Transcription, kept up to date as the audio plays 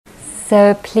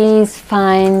So please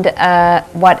find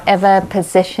whatever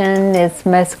position is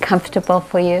most comfortable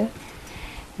for you,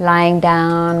 lying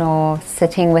down or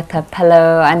sitting with a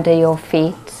pillow under your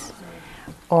feet,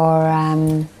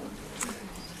 or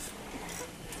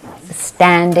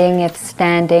standing if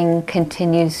standing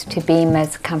continues to be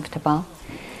most comfortable.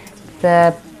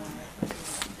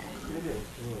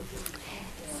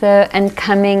 And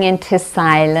coming into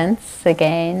silence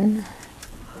again.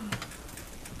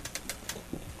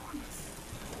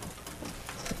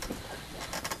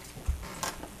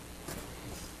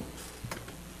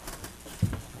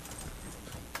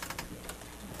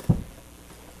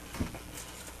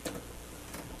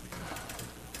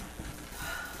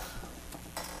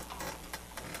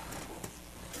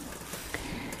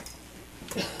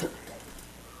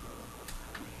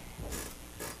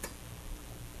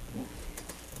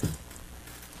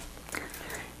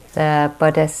 The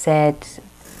Buddha said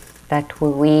that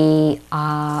we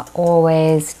are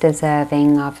always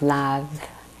deserving of love.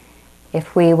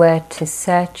 If we were to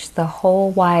search the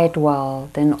whole wide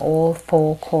world in all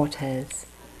four quarters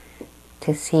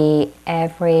to see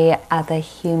every other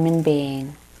human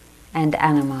being and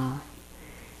animal,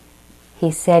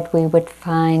 he said we would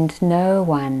find no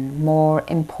one more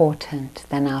important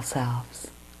than ourselves.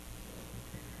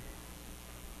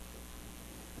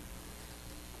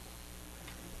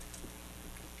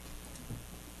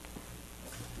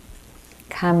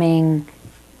 Coming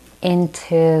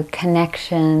into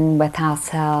connection with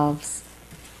ourselves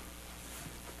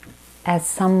as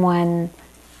someone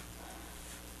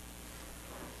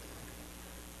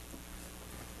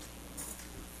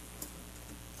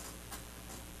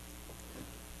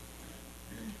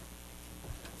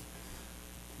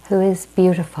who is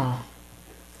beautiful,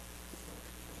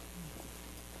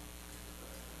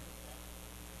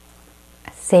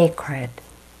 sacred.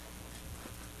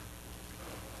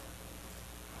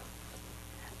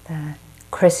 The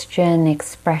Christian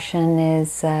expression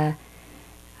is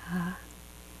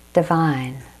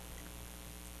divine.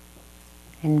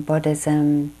 In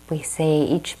Buddhism, we say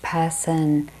each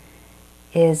person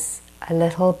is a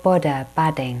little Buddha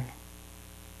budding.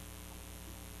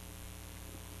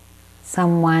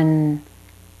 Someone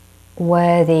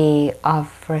worthy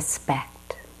of respect.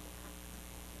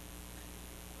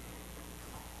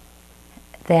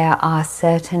 There are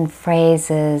certain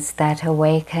phrases that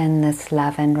awaken this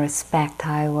love and respect.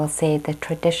 I will say the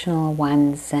traditional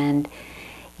ones and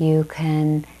you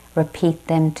can repeat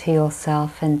them to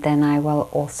yourself, and then I will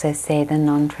also say the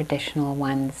non-traditional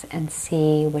ones and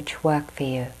see which work for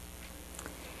you.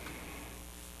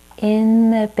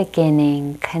 In the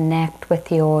beginning, connect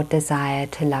with your desire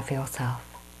to love yourself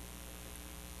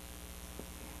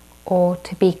or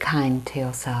to be kind to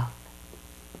yourself,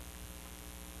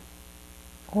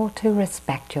 or to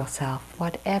respect yourself,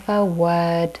 whatever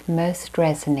word most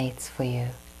resonates for you.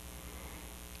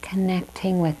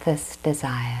 Connecting with this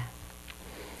desire.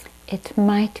 It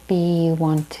might be you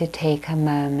want to take a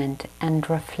moment and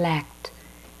reflect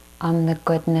on the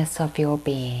goodness of your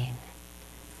being,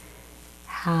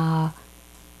 how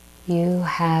you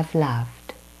have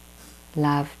loved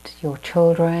your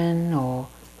children or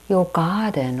your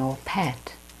garden or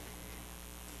pet,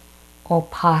 or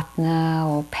partner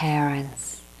or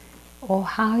parents, or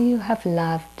how you have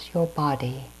loved your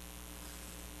body.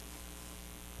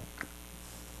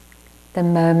 The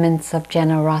moments of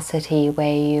generosity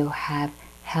where you have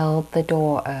held the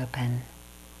door open,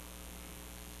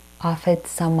 offered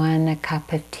someone a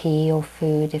cup of tea or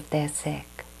food if they're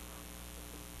sick,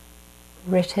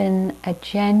 written a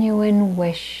genuine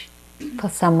wish for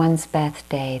someone's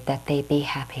birthday that they be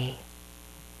happy.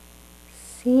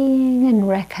 Seeing and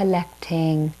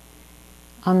recollecting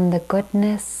on the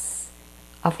goodness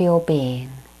of your being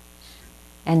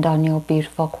and on your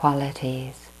beautiful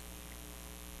qualities,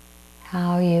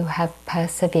 how you have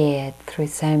persevered through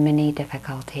so many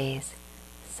difficulties,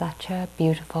 such a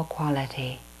beautiful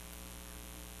quality.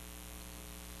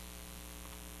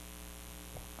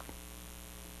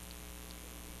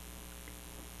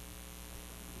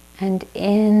 And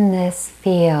in this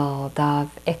field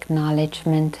of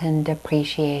acknowledgement and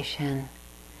appreciation,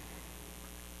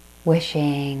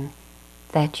 wishing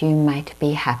that you might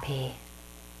be happy.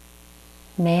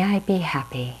 May I be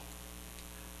happy.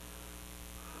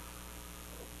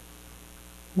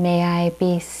 May I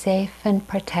be safe and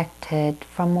protected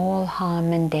from all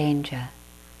harm and danger.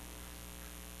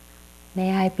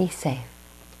 May I be safe.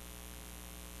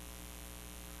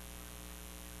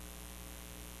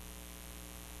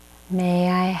 May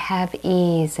I have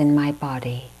ease in my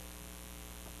body.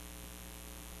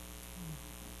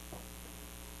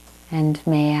 And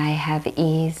may I have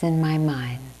ease in my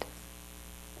mind.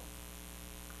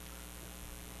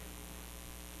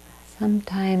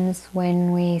 Sometimes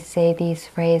when we say these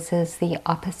phrases, the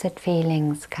opposite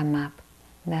feelings come up.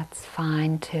 That's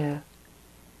fine too.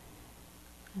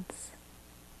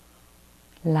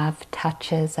 Love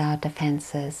touches our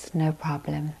defenses, no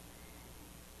problem.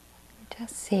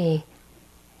 Just see,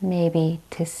 maybe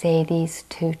to say these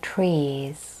to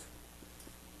trees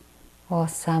or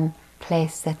some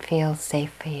place that feels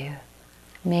safe for you.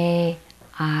 May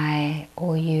I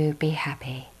or you be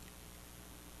happy.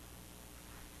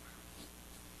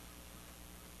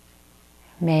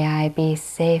 May I be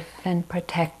safe and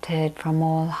protected from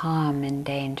all harm and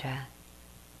danger.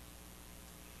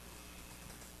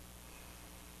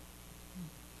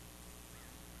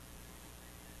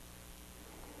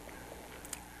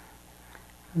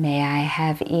 May I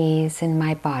have ease in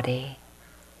my body.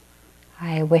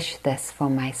 I wish this for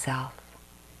myself,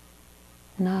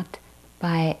 not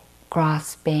by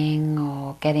grasping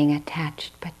or getting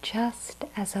attached, but just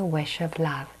as a wish of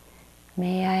love.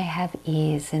 May I have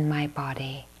ease in my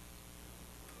body.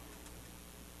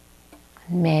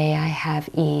 May I have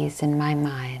ease in my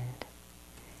mind.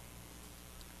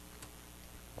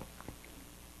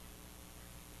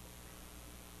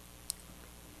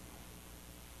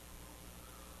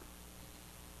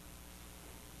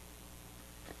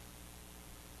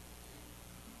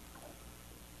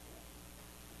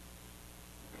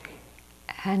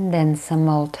 And then some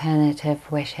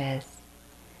alternative wishes.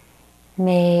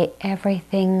 May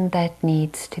everything that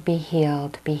needs to be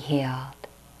healed be healed.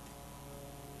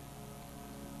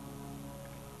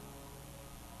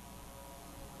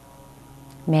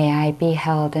 May I be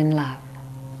held in love.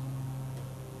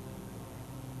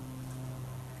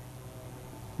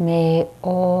 May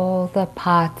all the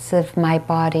parts of my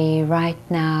body right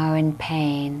now in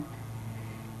pain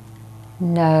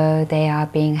know they are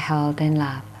being held in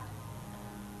love.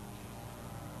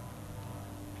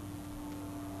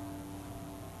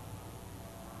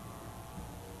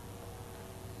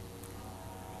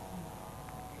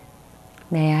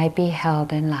 May I be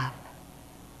held in love.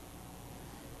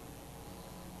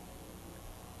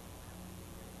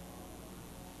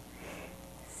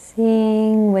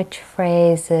 Seeing which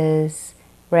phrases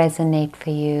resonate for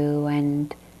you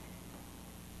and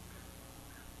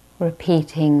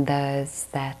repeating those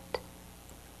that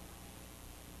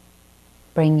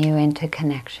bring you into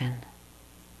connection.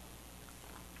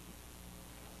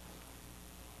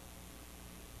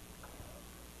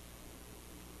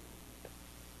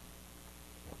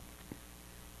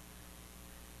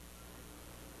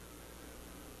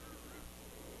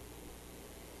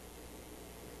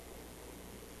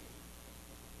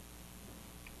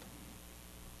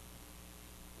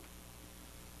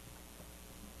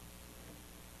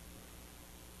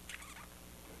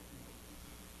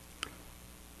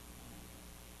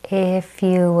 If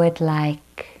you would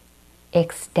like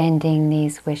extending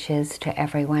these wishes to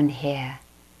everyone here,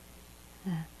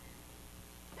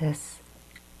 this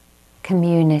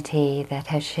community that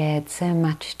has shared so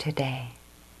much today,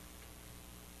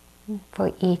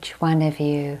 for each one of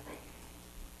you,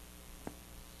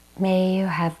 may you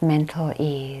have mental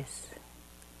ease,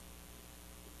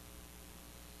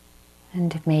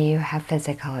 and may you have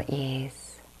physical ease.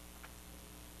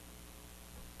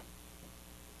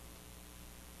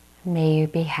 May you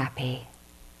be happy.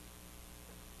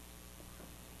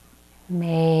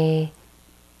 May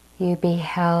you be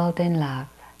held in love.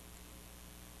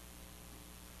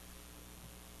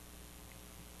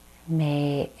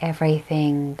 May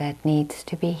everything that needs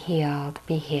to be healed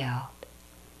be healed.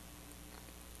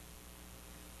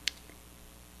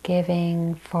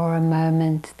 Giving for a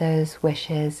moment those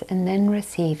wishes and then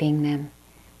receiving them,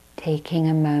 taking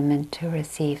a moment to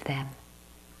receive them.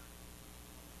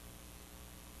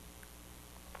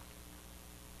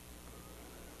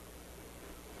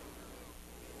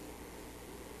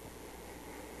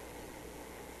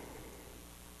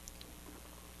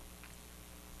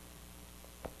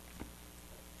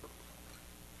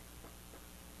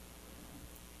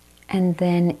 And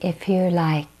then, if you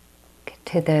like,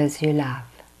 to those you love,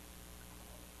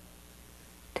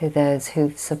 to those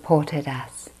who've supported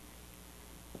us.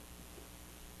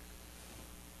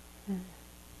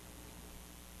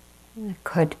 It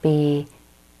could be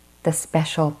the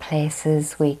special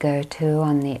places we go to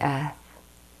on the earth.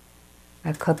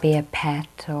 It could be a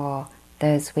pet or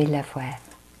those we live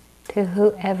with. To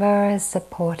whoever has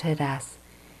supported us,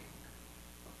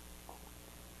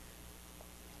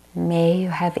 may you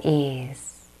have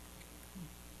ease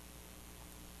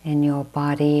in your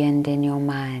body and in your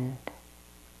mind.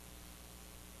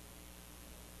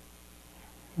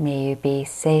 May you be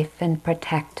safe and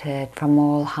protected from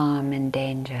all harm and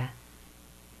danger.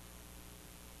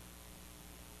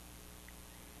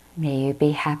 May you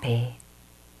be happy.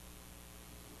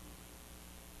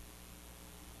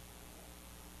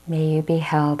 May you be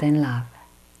held in love.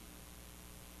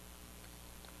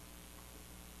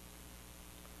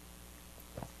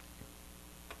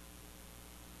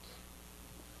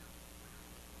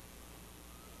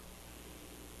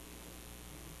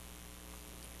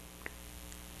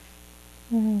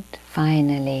 And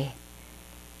finally,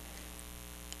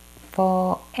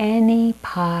 for any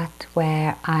part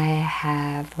where I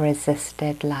have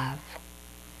resisted love,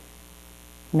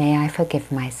 may I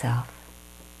forgive myself.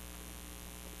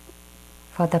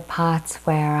 For the parts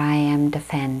where I am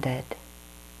defended,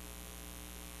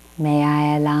 may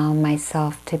I allow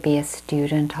myself to be a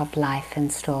student of life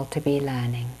and still to be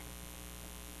learning.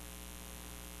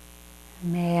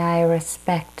 May I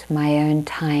respect my own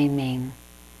timing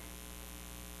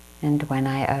and when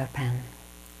I open.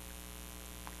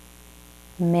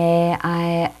 May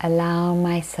I allow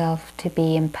myself to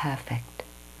be imperfect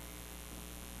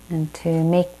and to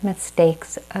make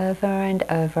mistakes over and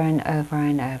over and over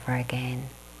and over again.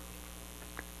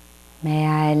 May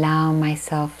I allow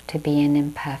myself to be an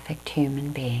imperfect human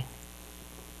being.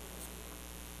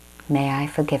 May I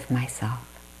forgive myself.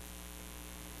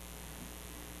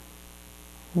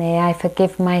 May I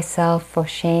forgive myself for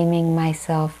shaming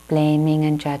myself, blaming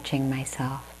and judging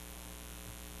myself.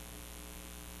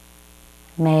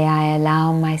 May I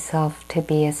allow myself to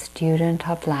be a student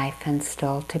of life and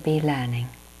still to be learning.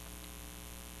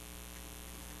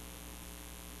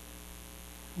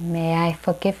 May I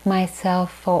forgive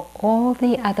myself for all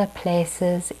the other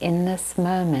places in this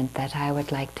moment that I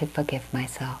would like to forgive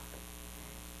myself.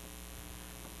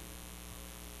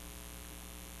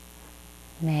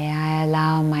 May I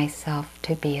allow myself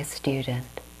to be a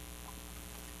student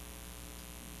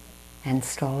and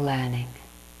still learning.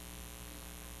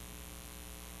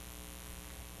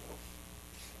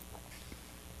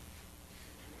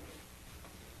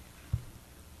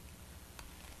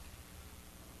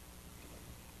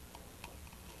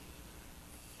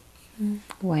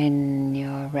 When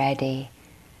you're ready,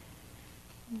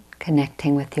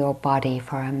 connecting with your body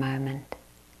for a moment.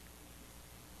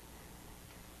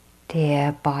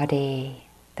 Dear body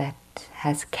that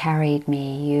has carried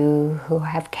me, you who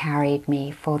have carried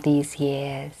me for these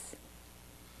years,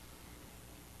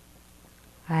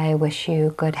 I wish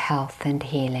you good health and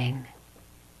healing.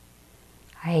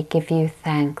 I give you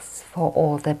thanks for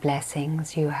all the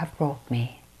blessings you have brought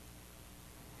me.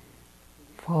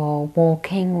 For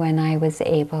walking when I was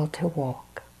able to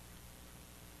walk,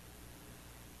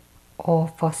 or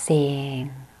for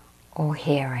seeing or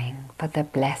hearing, for the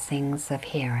blessings of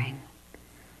hearing,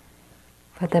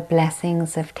 for the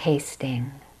blessings of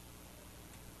tasting,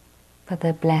 for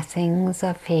the blessings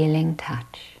of feeling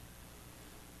touch.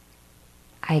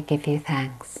 I give you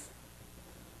thanks.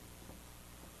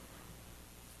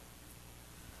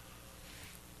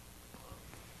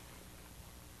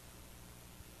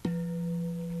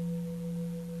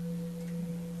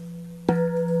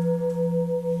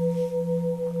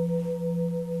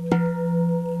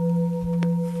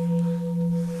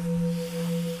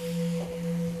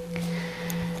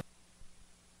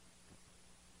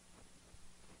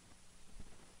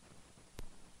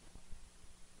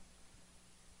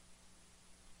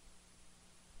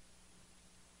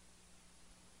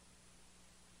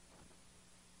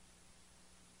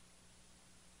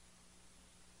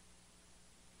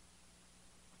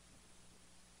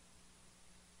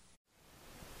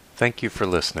 Thank you for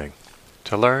listening.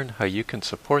 To learn how you can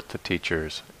support the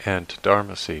teachers and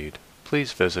Dharma Seed,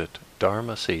 please visit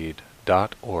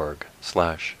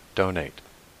dharmaseed.org/donate.